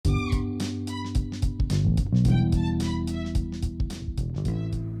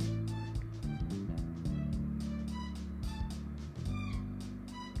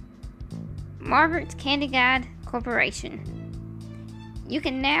Margaret's Candy Guide Corporation. You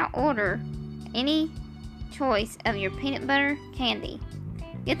can now order any choice of your peanut butter candy.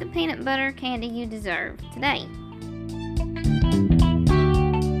 Get the peanut butter candy you deserve today.